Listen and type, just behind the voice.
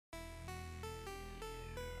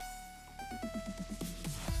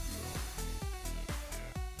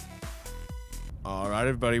All right,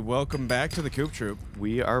 everybody, welcome back to the Coop Troop.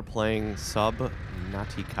 We are playing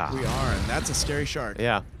Subnautica. We are, and that's a scary shark.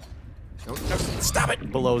 Yeah. No, stop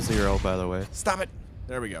it! Below 0, by the way. Stop it!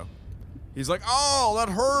 There we go. He's like, oh, that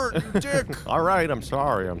hurt, you dick! All right, I'm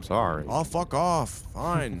sorry, I'm sorry. Oh, fuck off.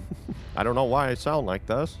 Fine. I don't know why I sound like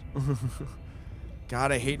this.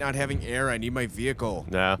 God, I hate not having air. I need my vehicle.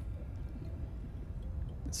 Yeah.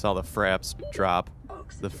 Saw the fraps drop,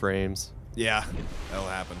 the frames. Yeah, that'll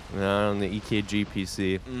happen. On the EKG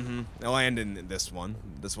PC. Mm-hmm. I'll end in this one.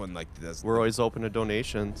 This one, like, this. We're always open to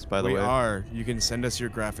donations, by the way. We are. You can send us your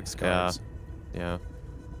graphics cards. Yeah.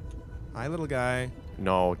 Hi, little guy.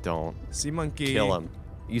 No, don't. Sea monkey. Kill him.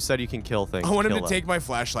 You said you can kill things. I want him to take my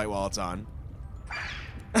flashlight while it's on.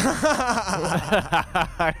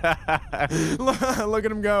 Look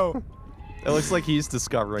at him go. It looks like he's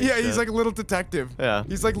discovering Yeah, shit. he's like a little detective. Yeah.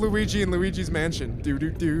 He's like Luigi in Luigi's Mansion.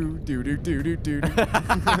 Do-do-do,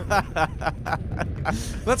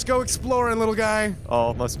 Let's go exploring, little guy. Oh,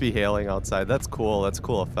 it must be hailing outside. That's cool. That's a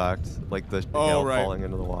cool effect. Like the hail right. falling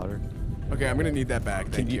into the water. Okay, I'm gonna need that back.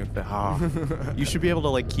 Thank you. You should be able to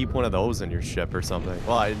like keep one of those in your ship or something.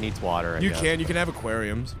 Well, it needs water. I guess. You can have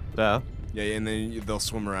aquariums. Yeah. Yeah, and then they'll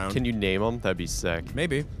swim around. Can you name them? That'd be sick.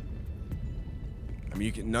 Maybe. I mean,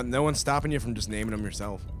 you can. No one's stopping you from just naming them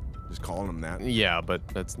yourself. Just calling them that. Yeah, but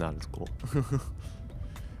that's not as cool.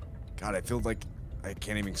 God, I feel like I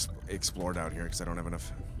can't even explore down here because I don't have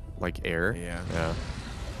enough. Like air? Yeah.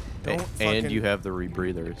 Yeah. And you have the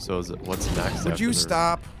rebreather. So is it, what's next? Would you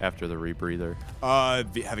stop? After the rebreather.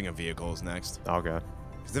 Having a vehicle is next. Okay.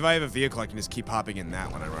 Because if I have a vehicle, I can just keep hopping in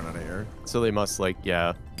that when I run out of air. So they must like,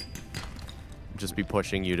 yeah, just be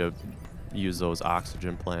pushing you to use those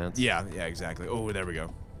oxygen plants. Yeah, exactly. Oh, there we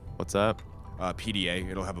go. What's that? PDA.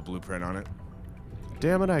 It'll have a blueprint on it.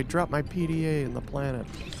 Damn it, I dropped my PDA in the planet.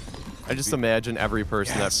 I just imagine every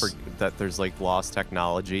person that there's like lost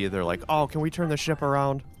technology, they're like, oh, can we turn the ship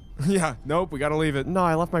around? Yeah, nope, we gotta leave it. No,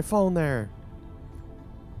 I left my phone there.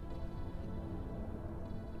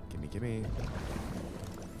 Gimme.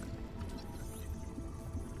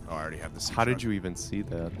 Oh, I already have the sea How truck. did you even see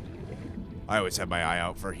that? I always have my eye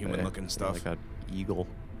out for human-looking stuff. Like an eagle.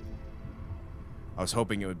 I was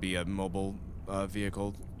hoping it would be a mobile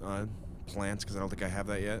vehicle plant, because I don't think I have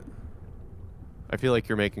that yet. I feel like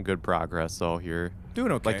you're making good progress, though. You're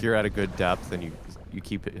doing okay. Like you're at a good depth, and you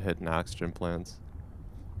keep hitting oxygen plants.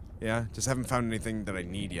 Yeah, just haven't found anything that I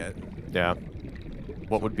need yet. Yeah.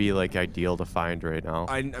 What would be like ideal to find right now?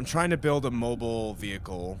 I'm trying to build a mobile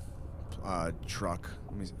vehicle truck.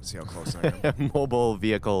 Let me see how close I am. Mobile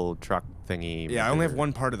vehicle truck thingy. Yeah, I only have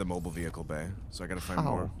one part of the mobile vehicle bay, so I gotta find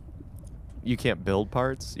more. You can't build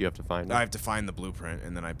parts? You have to find it? I have to find the blueprint,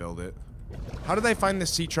 and then I build it. How did I find the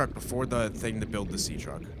sea truck before the thing to build the sea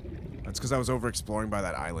truck? That's because I was over exploring by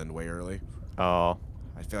that island way early. Oh.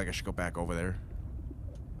 I feel like I should go back over there.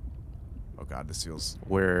 Oh god, this feels...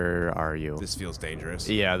 Where are you? This feels dangerous.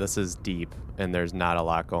 Yeah, this is deep, and there's not a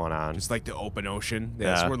lot going on. Just like the open ocean. Yeah,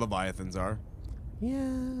 that's where Leviathans are. Yeah,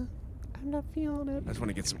 I'm not feeling it. I just want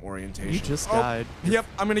to get some orientation. You just died. Yep,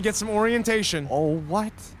 I'm gonna get some orientation. Oh,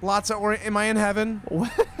 what? Lots of am I in heaven?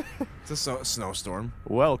 What? It's a snowstorm.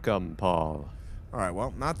 Welcome, Paul. Alright,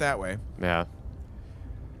 well, not that way. Yeah.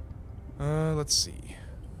 Let's see.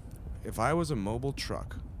 If I was a mobile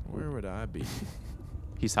truck, where would I be?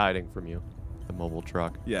 He's hiding from you. The mobile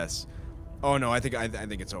truck. Yes. Oh no, I think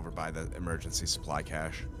it's over by the emergency supply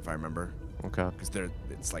cache, if I remember. Okay. Because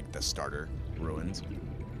it's like the starter ruins.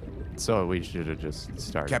 So we should have just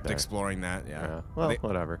started Kept there. Exploring that, yeah. Well,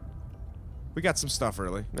 whatever. We got some stuff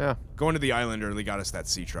early. Yeah. Going to the island early got us that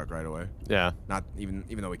sea truck right away. Yeah. Not even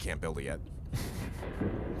though we can't build it yet.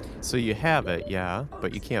 So you have it, yeah,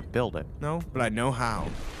 but you can't build it. No, but I know how.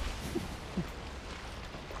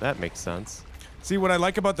 That makes sense. See, what I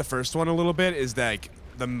like about the first one a little bit is that like,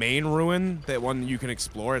 the main ruin, that one you can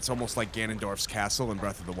explore, it's almost like Ganondorf's castle in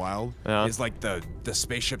Breath of the Wild. Yeah. Is like the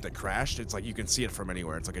spaceship that crashed. It's like you can see it from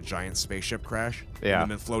anywhere. It's like a giant spaceship crash. Yeah. And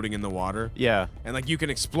then floating in the water. Yeah. And like you can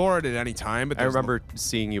explore it at any time. But I remember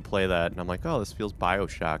seeing you play that, and I'm like, oh, this feels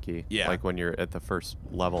Bioshocky. Yeah. Like when you're at the first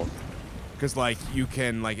level. Because like you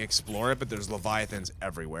can like explore it, but there's Leviathans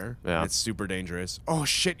everywhere. Yeah. It's super dangerous. Oh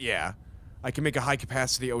shit, yeah. I can make a high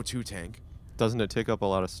capacity O2 tank. Doesn't it take up a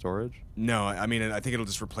lot of storage? No, I mean, I think it'll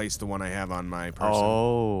just replace the one I have on my person.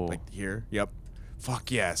 Oh. Like here. Yep.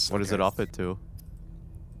 Fuck yes. What is it up it to?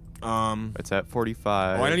 It's at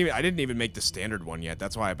 45. Oh, I didn't even make the standard one yet.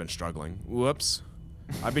 That's why I've been struggling. Whoops.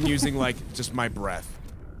 I've been using like just my breath.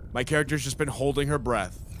 My character's just been holding her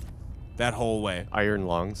breath that whole way. Iron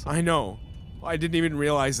lungs. I know. I didn't even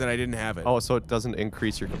realize that I didn't have it. Oh, so it doesn't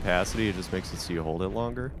increase your capacity, it just makes it so you hold it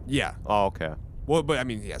longer? Yeah. Oh, okay. Well, but I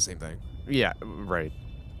mean, yeah, same thing. Yeah, right.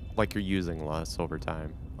 Like you're using less over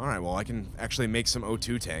time. All right, well, I can actually make some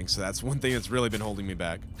O2 tanks, so that's one thing that's really been holding me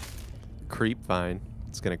back. Creep vine.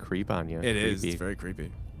 It's gonna creep on you. It is. It's very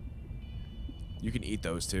creepy. You can eat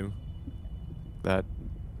those too. That,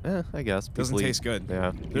 I guess. Doesn't taste good.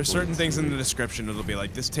 Yeah. There's certain things in the description that'll be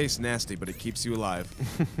like, this tastes nasty, but it keeps you alive.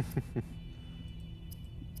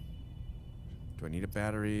 Do I need a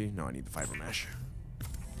battery? No, I need the fiber mesh.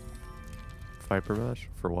 Fiber mesh?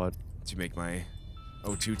 For what? To make my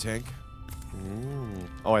O2 tank.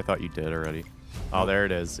 Oh, I thought you did already. Oh, there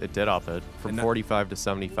it is. It did up it. From 45 to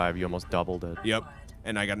 75, you almost doubled it. Yep.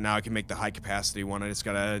 And now I can make the high capacity one.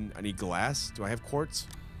 I need glass. Do I have quartz?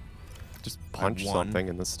 Just punch something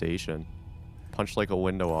in the station. Punch like a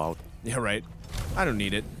window out. Yeah, right. I don't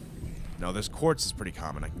need it. No, there's quartz is pretty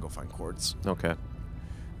common. I can go find quartz. Okay.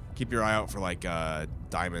 Keep your eye out for like a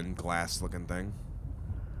diamond glass looking thing.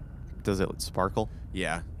 Does it sparkle?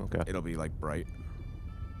 Yeah. Okay. It'll be like bright.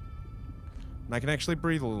 And I can actually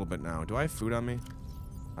breathe a little bit now. Do I have food on me?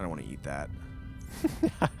 I don't want to eat that.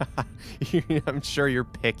 I'm sure you're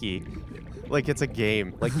picky. Like it's a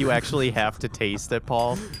game. Like you actually have to taste it,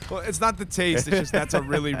 Paul. Well, it's not the taste. It's just that's a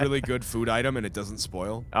really, really good food item and it doesn't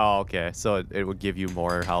spoil. Oh, okay. So it would give you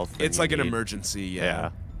more health. It's like an emergency, yeah.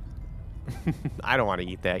 I don't want to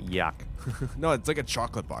eat that. Yuck. No, it's like a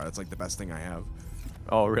chocolate bar. That's like the best thing I have.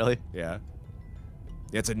 Oh, really? Yeah.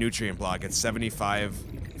 Yeah, it's a nutrient block. It's 75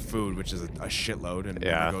 food, which is a shitload, and it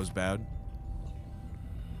never goes bad.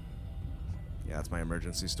 Yeah, that's my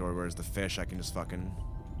emergency store. Whereas the fish, I can just fucking...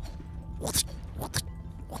 Come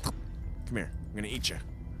here. I'm gonna eat you.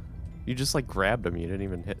 You just like grabbed him. You didn't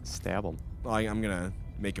even stab him. Well, I'm gonna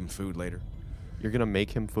make him food later. You're gonna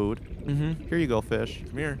make him food? Mm-hmm. Here you go, fish.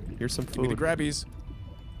 Come here. Here's some food. Give me the grabbies.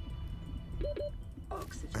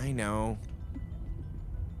 I know.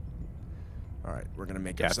 All right, we're gonna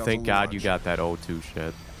make ourselves thank God lunch. you got that O2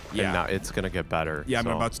 shit. Yeah. And now it's gonna get better. Yeah, I'm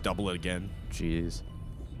so. about to double it again. Jeez.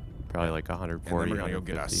 Probably like 140. And then we're gonna go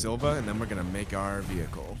get our Silva, and then we're gonna make our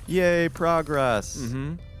vehicle. Yay, progress!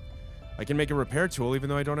 Mm-hmm. I can make a repair tool even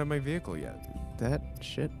though I don't have my vehicle yet. That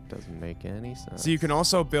shit doesn't make any sense. So you can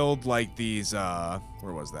also build like these,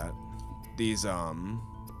 where was that? These,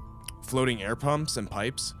 floating air pumps and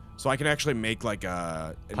pipes. So I can actually make like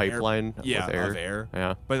an pipeline with air. Of air.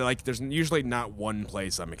 Yeah. But like there's usually not one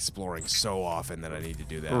place I'm exploring so often that I need to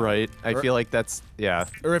do that. Right. I feel like that's,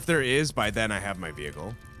 Or if there is, by then I have my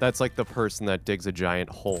vehicle. That's like the person that digs a giant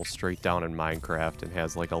hole straight down in Minecraft and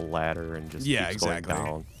has like a ladder and just keeps going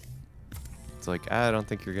down. It's like, I don't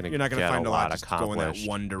think you're not gonna find a lot accomplished. go in that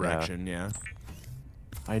one direction, yeah.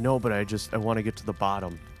 I know, but I want to get to the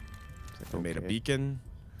bottom. I made a beacon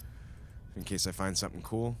in case I find something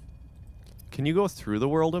cool. Can you go through the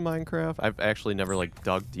world in Minecraft? I've actually never like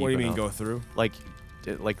dug deep. What do you mean enough. go through? Like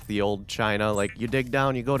the old China, like you dig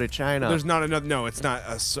down, you go to China. There's not enough. No, it's not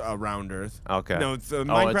a round Earth. Okay. No,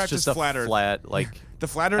 Minecraft it's just is flat Earth. Flat, like the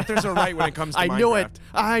flat Earthers are right when it comes to Minecraft. I knew it.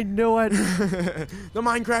 I knew it. The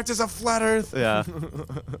Minecraft is a flat Earth. Yeah.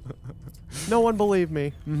 No one believed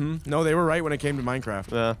me. Mm-hmm. No, they were right when it came to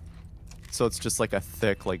Minecraft. Yeah. So it's just like a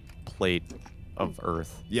thick like plate of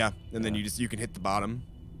Earth. Yeah, and then you can hit the bottom,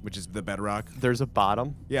 which is the bedrock. There's a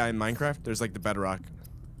bottom? Yeah, in Minecraft, there's like the bedrock.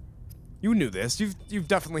 You knew this. You've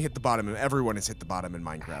definitely hit the bottom, and everyone has hit the bottom in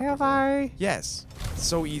Minecraft. Have before. I? Yes. It's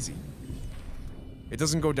so easy. It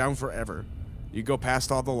doesn't go down forever. You go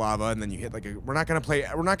past all the lava, and then you hit like a... We're not gonna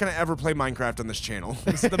ever play Minecraft on this channel.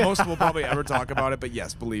 This is the most we'll probably ever talk about it, but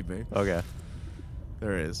yes, believe me. Okay.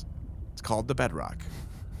 There it is. It's called the bedrock.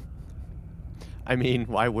 I mean,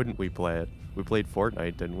 why wouldn't we play it? We played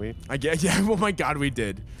Fortnite, didn't we? I guess, yeah. Oh my God, we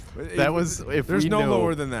did. That was if there's we no knew,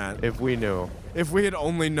 lower than that. If we knew. If we had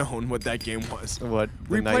only known what that game was. What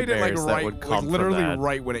the we played it like literally that.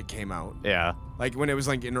 right when it came out. Yeah. Like when it was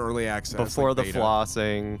like in early access. Before like the beta.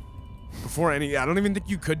 flossing. Before any. I don't even think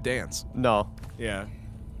you could dance. No. Yeah.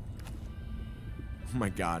 Oh my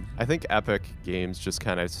God. I think Epic Games just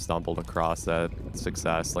kind of stumbled across that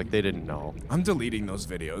success. Like they didn't know. I'm deleting those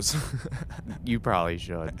videos. You probably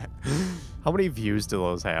should. How many views do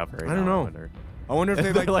those have right now? I don't know. I wonder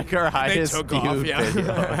if they like our highest took viewed off, yeah.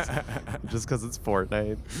 videos. Just because it's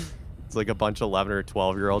Fortnite. It's like a bunch of 11 or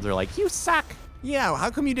 12-year-olds are like, you suck. Yeah, how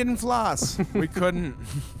come you didn't floss? We couldn't.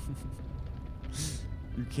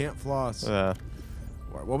 You can't floss.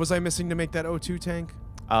 What was I missing to make that O2 tank?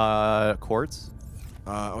 Quartz.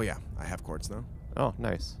 Oh yeah, I have quartz now. Oh,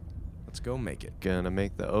 nice. Let's go make it. Gonna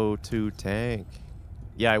make the O2 tank.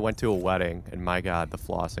 Yeah, I went to a wedding, and my God, the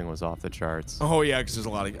flossing was off the charts. Oh yeah, because there's a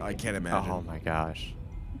lot of... I can't imagine. Oh my gosh.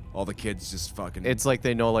 all the kids just fucking. It's like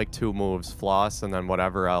they know like 2 moves, floss, and then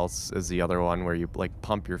whatever else is the other one where you like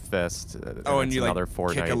pump your fist. And you another like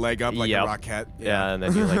Fortnite. kick a leg up like a Rockette. Yeah, and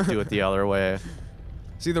then you like do it the other way.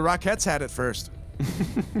 See, the Rockettes had it first.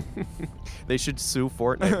 They should sue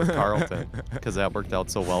Fortnite with Carlton because that worked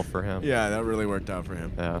out so well for him. Yeah, that really worked out for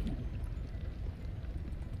him. Yeah. All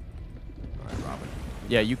right, Robin.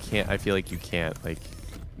 Yeah, you can't. I feel like you can't like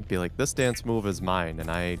be like, this dance move is mine,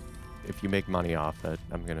 and if you make money off it,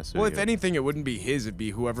 I'm gonna sue you. Well, if anything, it wouldn't be his. It'd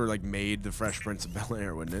be whoever like made the Fresh Prince of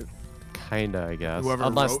Bel-Air, wouldn't it? Kinda, I guess. Whoever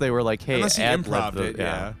Unless wrote, they were like, hey, unless he ad-lib improv'd the- it.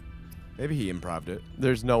 Yeah. Maybe he improv'd it.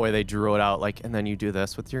 There's no way they drew it out like, and then you do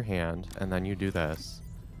this with your hand, and then you do this.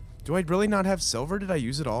 Do I really not have silver? Did I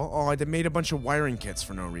use it all? Oh, I made a bunch of wiring kits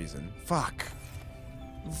for no reason. Fuck.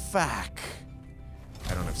 Fuck.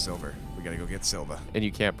 I don't have silver. We gotta go get silver. And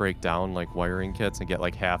you can't break down like wiring kits and get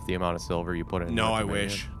like half the amount of silver you put in. No, I Ultimate.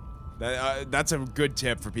 wish. That's a good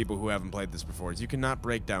tip for people who haven't played this before. Is you cannot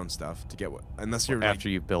break down stuff to get what, unless you're After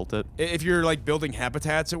like, you've built it. if you're like building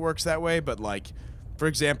habitats, it works that way. But like, for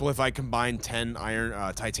example, if I combine 10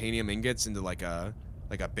 titanium ingots into like a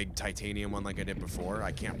big titanium one like I did before,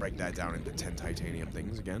 I can't break that down into 10 titanium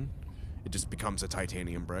things again. It just becomes a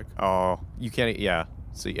titanium brick. Oh, you can't. Yeah.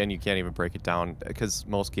 So and you can't even break it down because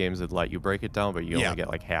most games would let you break it down, but you only get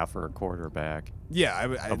like half or a quarter back. Yeah,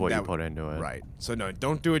 of what you put into it. Right. So no,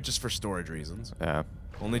 don't do it just for storage reasons. Yeah.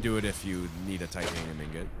 Only do it if you need a titanium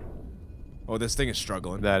ingot. Oh, this thing is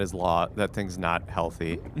struggling. That is that thing's not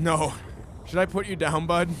healthy. No. Should I put you down,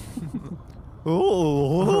 bud?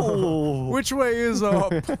 Oh. Which way is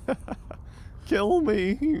up? Kill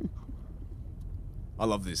me. I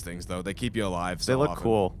love these things though. They keep you alive. So They look often.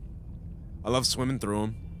 cool. I love swimming through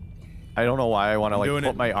them. I don't know why I want to like doing put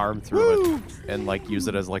it. my arm through it and like use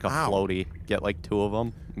it as like a Ow. floaty. Get like 2 of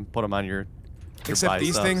them and put them on your Except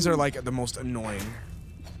these biceps. things are like the most annoying.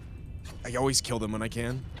 I always kill them when I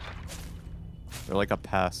can. They're like a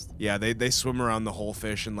pest. Yeah, they swim around the whole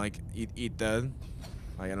fish and like eat the.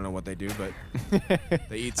 I don't know what they do, but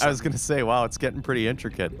they eat. I was something. gonna say, wow, it's getting pretty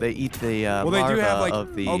intricate. They eat the Well, they do larva have like.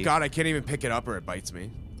 of the Oh god, I can't even pick it up or it bites me.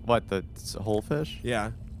 what the whole fish?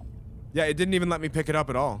 Yeah. Yeah, it didn't even let me pick it up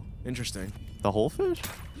at all. Interesting. The whole fish?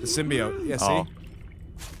 The symbiote. Yeah, see? Oh.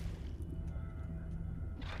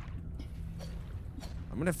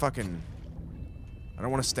 I'm gonna fucking... I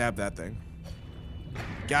don't want to stab that thing.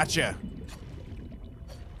 Gotcha.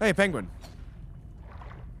 Hey, penguin.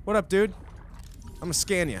 What up, dude? I'm gonna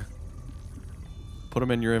scan you. Put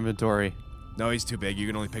them in your inventory. No, he's too big. You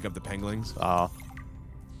can only pick up the penguins. Oh.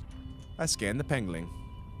 I scanned the penguin.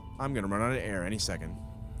 I'm gonna run out of air any second.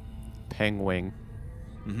 Penguin.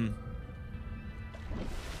 Mm-hmm.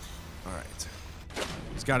 Alright.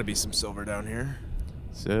 There's gotta be some silver down here.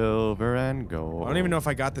 Silver and gold. I don't even know if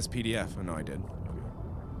I got this PDF. Oh, no, I did.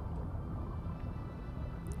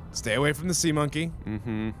 Stay away from the sea monkey.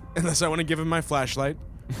 Mm-hmm. Unless I want to give him my flashlight,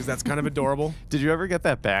 because that's kind of adorable. Did you ever get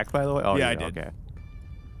that back, by the way? Oh, Yeah, I did. Okay.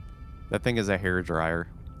 That thing is a hair dryer.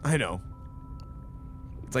 I know.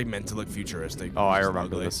 It's like meant to look futuristic. Oh, I It's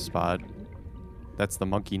remember ugly. this spot. That's the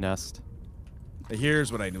monkey nest.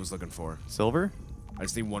 Here's what I was looking for. Silver? I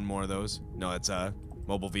just need one more of those. No, it's a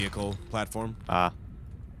mobile vehicle platform. Ah.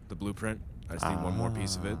 The blueprint. I just need one more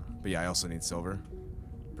piece of it. But yeah, I also need silver.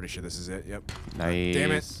 Pretty sure this is it. Yep. Nice.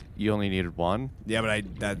 Damn it. You only needed one? Yeah, but I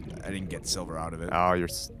didn't get silver out of it. Oh, your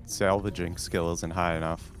salvaging skill isn't high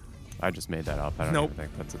enough. I just made that up. I don't Nope. even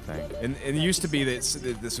think that's a thing. And it used to be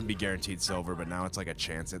that this would be guaranteed silver, but now it's like a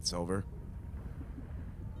chance at silver.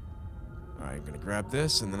 Alright, I'm gonna grab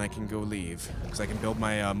this, and then I can go leave. Because I can build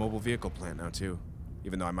my mobile vehicle plant now, too.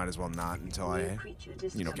 Even though I might as well not until I,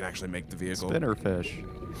 can actually make the vehicle. Spinnerfish.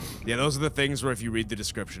 Yeah, those are the things where if you read the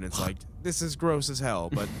description, it's like, this is gross as hell,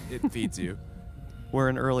 but it feeds you. We're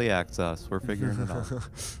in early access. We're figuring it out.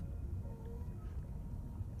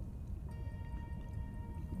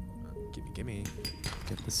 Gimme.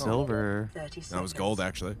 Get the silver. That was gold,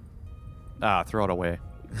 actually. Ah, throw it away.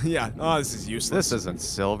 Yeah. Oh, this is useless. This isn't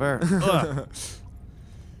silver. Ugh.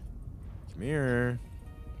 Come here.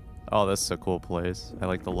 Oh, this is a cool place. I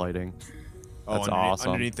like the lighting. Oh, That's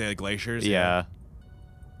awesome. Underneath the glaciers? Yeah.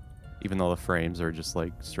 Even though the frames are just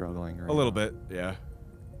like struggling. Right A little bit, yeah.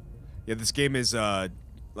 Yeah, this game is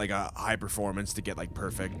like a high performance to get like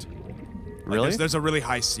perfect. Like, Really? there's a really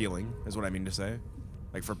high ceiling, is what I mean to say.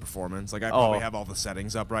 Like for performance. Like I probably have all the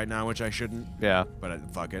settings up right now, which I shouldn't. Yeah. But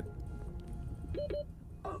fuck it.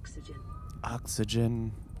 Oxygen.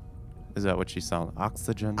 Oxygen. Is that what she sounds?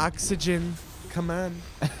 Oxygen. Oxygen. Come on.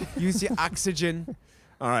 Use your oxygen.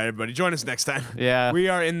 All right, everybody. Join us next time. Yeah. We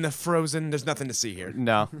are in the frozen. There's nothing to see here.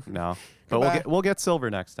 No, no. But Goodbye. we'll get silver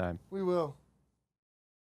next time. We will.